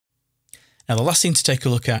Now, the last thing to take a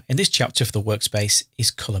look at in this chapter for the workspace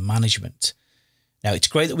is color management. Now, it's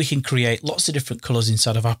great that we can create lots of different colors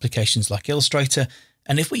inside of applications like Illustrator.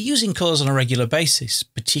 And if we're using colors on a regular basis,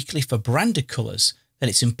 particularly for branded colors, then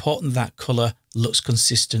it's important that color looks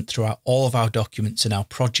consistent throughout all of our documents and our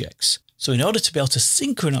projects. So in order to be able to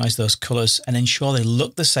synchronize those colors and ensure they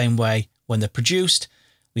look the same way when they're produced,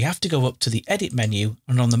 we have to go up to the Edit menu,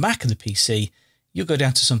 and on the Mac and the PC, you'll go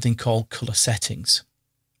down to something called Color Settings.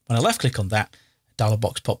 When I left click on that, a dialog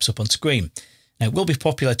box pops up on screen. Now, it will be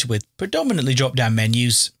populated with predominantly drop-down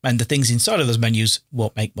menus, and the things inside of those menus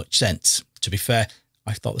won't make much sense. To be fair,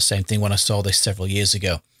 I thought the same thing when I saw this several years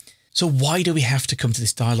ago. So why do we have to come to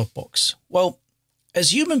this dialog box? Well,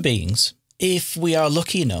 as human beings, if we are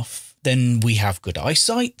lucky enough, then we have good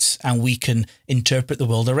eyesight and we can interpret the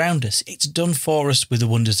world around us. It's done for us with the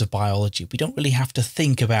wonders of biology. We don't really have to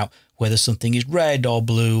think about whether something is red or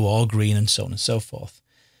blue or green and so on and so forth.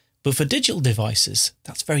 But for digital devices,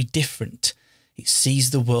 that's very different. It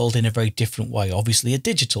sees the world in a very different way, obviously a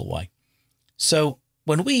digital way. So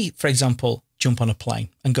when we, for example, jump on a plane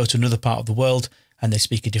and go to another part of the world and they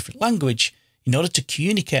speak a different language, in order to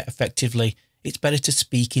communicate effectively, it's better to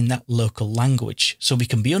speak in that local language so we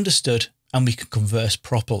can be understood and we can converse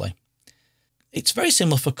properly. It's very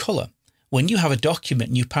similar for color. When you have a document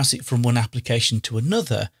and you pass it from one application to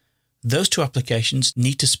another, those two applications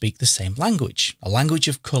need to speak the same language, a language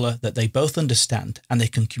of color that they both understand, and they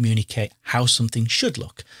can communicate how something should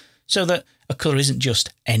look, so that a color isn't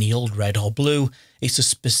just any old red or blue, it's a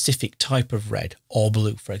specific type of red or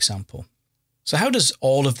blue, for example. So how does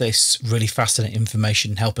all of this really fascinating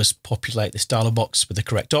information help us populate this dialog box with the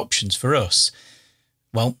correct options for us?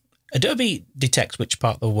 Well, Adobe detects which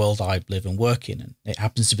part of the world I live and work in, and it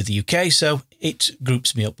happens to be the UK, so it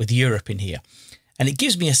groups me up with Europe in here. And it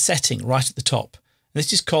gives me a setting right at the top. And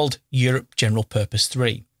this is called Europe General Purpose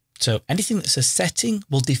 3. So anything that's a setting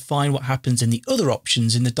will define what happens in the other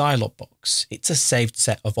options in the dialog box. It's a saved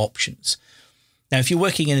set of options. Now, if you're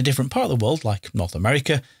working in a different part of the world, like North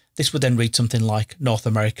America, this would then read something like North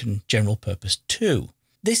American General Purpose 2.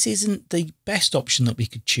 This isn't the best option that we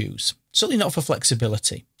could choose, certainly not for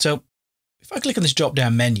flexibility. So if I click on this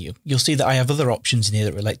drop-down menu, you'll see that I have other options in here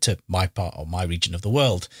that relate to my part or my region of the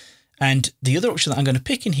world. And the other option that I'm going to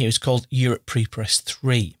pick in here is called Europe Pre-Press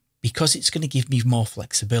 3, because it's going to give me more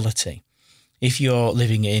flexibility. If you're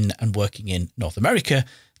living in and working in North America,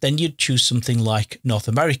 then you'd choose something like North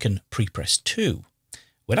American Pre-Press 2.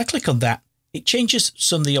 When I click on that, it changes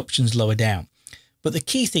some of the options lower down. But the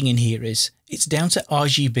key thing in here is it's down to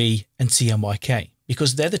RGB and CMYK,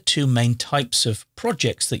 because they're the two main types of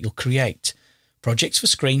projects that you'll create. Projects for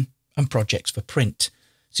screen and projects for print.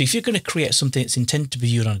 So if you're going to create something that's intended to be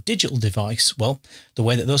viewed on a digital device, well, the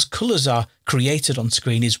way that those colors are created on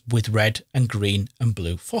screen is with red and green and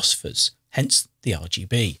blue phosphors, hence the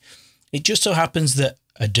RGB. It just so happens that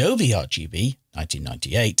Adobe RGB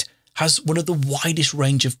 1998 has one of the widest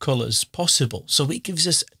range of colors possible, so it gives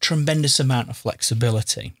us a tremendous amount of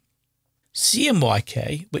flexibility.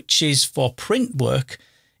 CMYK, which is for print work,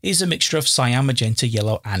 is a mixture of cyan, magenta,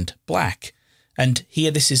 yellow and black. And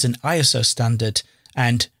here this is an ISO standard,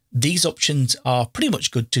 and these options are pretty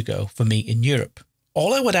much good to go for me in Europe.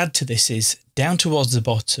 All I would add to this is down towards the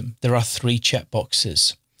bottom, there are 3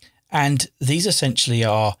 checkboxes, and these essentially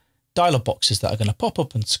are dialog boxes that are going to pop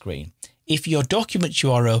up on screen. If your documents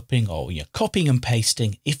you are opening or you're copying and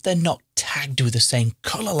pasting, if they're not tagged with the same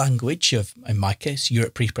color language of, in my case,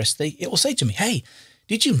 Europe Pre-Press 3, it will say to me, hey,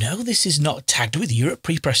 did you know this is not tagged with Europe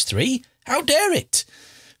Pre-Press 3? How dare it?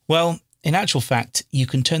 Well, in actual fact, you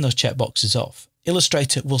can turn those checkboxes off.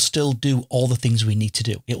 Illustrator will still do all the things we need to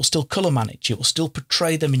do. It will still color manage. It will still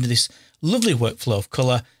portray them into this lovely workflow of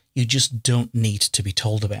color. You just don't need to be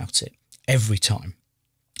told about it every time.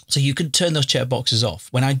 So you can turn those checkboxes off.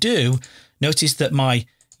 When I do, notice that my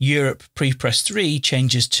Europe Pre-Press 3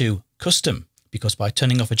 changes to custom, because by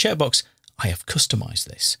turning off a checkbox, I have customized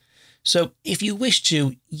this. So if you wish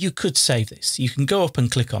to, you could save this. You can go up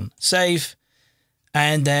and click on Save,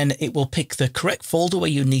 and then it will pick the correct folder where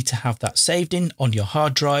you need to have that saved in on your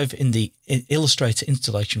hard drive in the Illustrator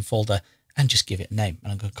installation folder, and just give it a name.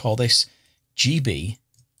 And I'm going to call this GB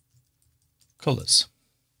Colors.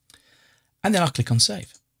 And then I'll click on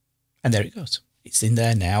Save. And there it goes. It's in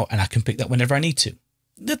there now, and I can pick that whenever I need to.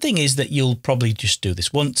 The thing is that you'll probably just do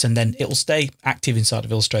this once, and then it will stay active inside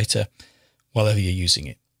of Illustrator while you're using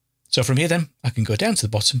it. So from here then, I can go down to the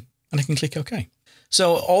bottom and I can click OK.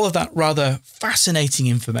 So all of that rather fascinating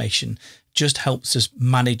information just helps us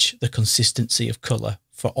manage the consistency of color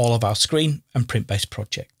for all of our screen and print-based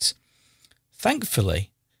projects. Thankfully,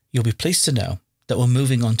 you'll be pleased to know that we're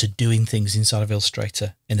moving on to doing things inside of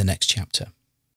Illustrator in the next chapter.